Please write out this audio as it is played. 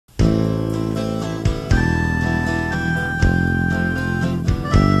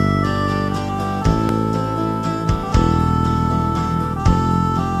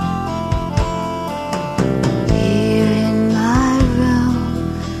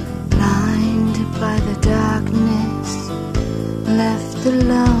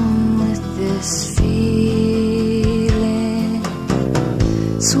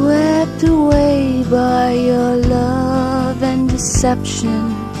deception,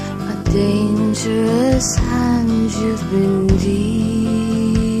 a dangerous hand you've been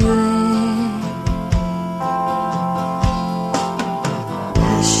dealing.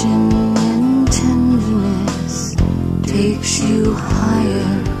 Passion and tenderness takes you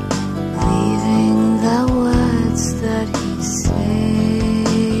higher, leaving the words that he's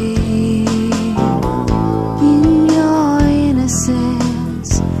saying. In your innocence,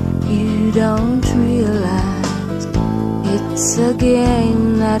 you don't realize it's a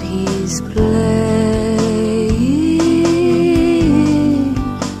game that he's playing.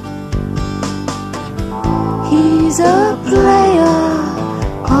 He's a player,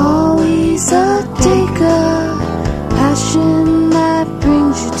 always a taker, passion that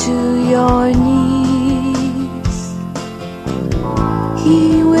brings you to your knees.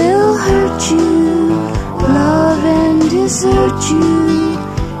 He will hurt you, love and desert you.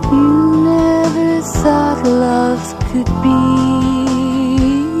 You never thought love could be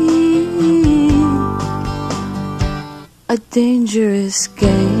a dangerous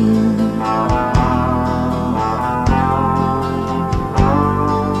game.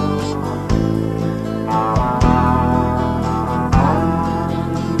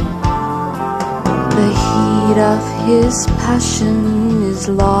 The heat of his passion is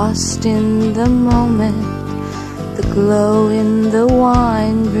lost in the moment. The glow in the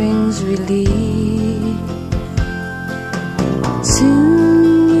wine brings relief.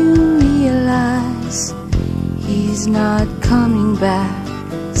 Soon you realize he's not coming back.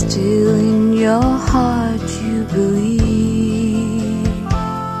 Still in your heart you believe.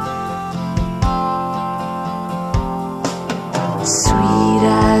 Sweet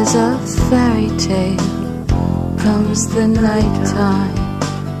as a fairy tale comes the nighttime,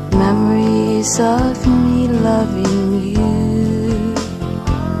 memories of me loving you.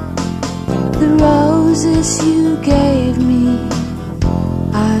 The roses you gave me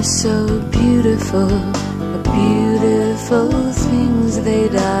are so beautiful, but beautiful things they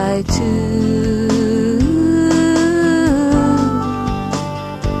die too.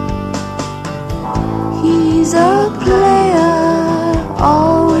 He's a player,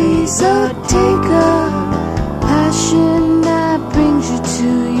 always a taker, passion that brings you to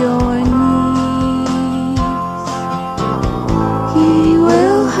your knees. He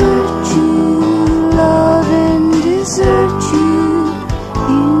will hurt you, love and desert you.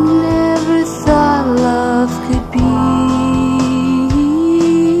 You never thought love could be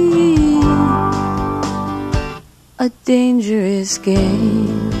a dangerous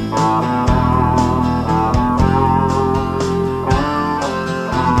game.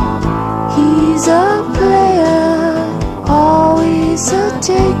 He's a player, always a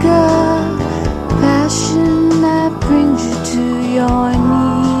taker, passion that brings you to your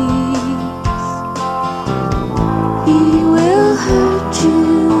knees. He will hurt you,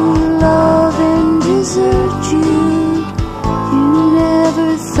 love and desert you. You never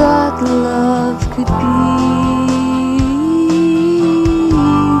thought love could be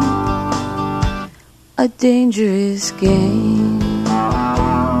a dangerous game.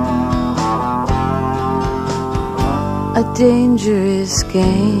 A dangerous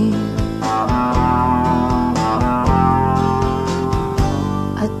game.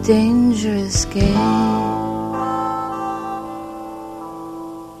 A dangerous game.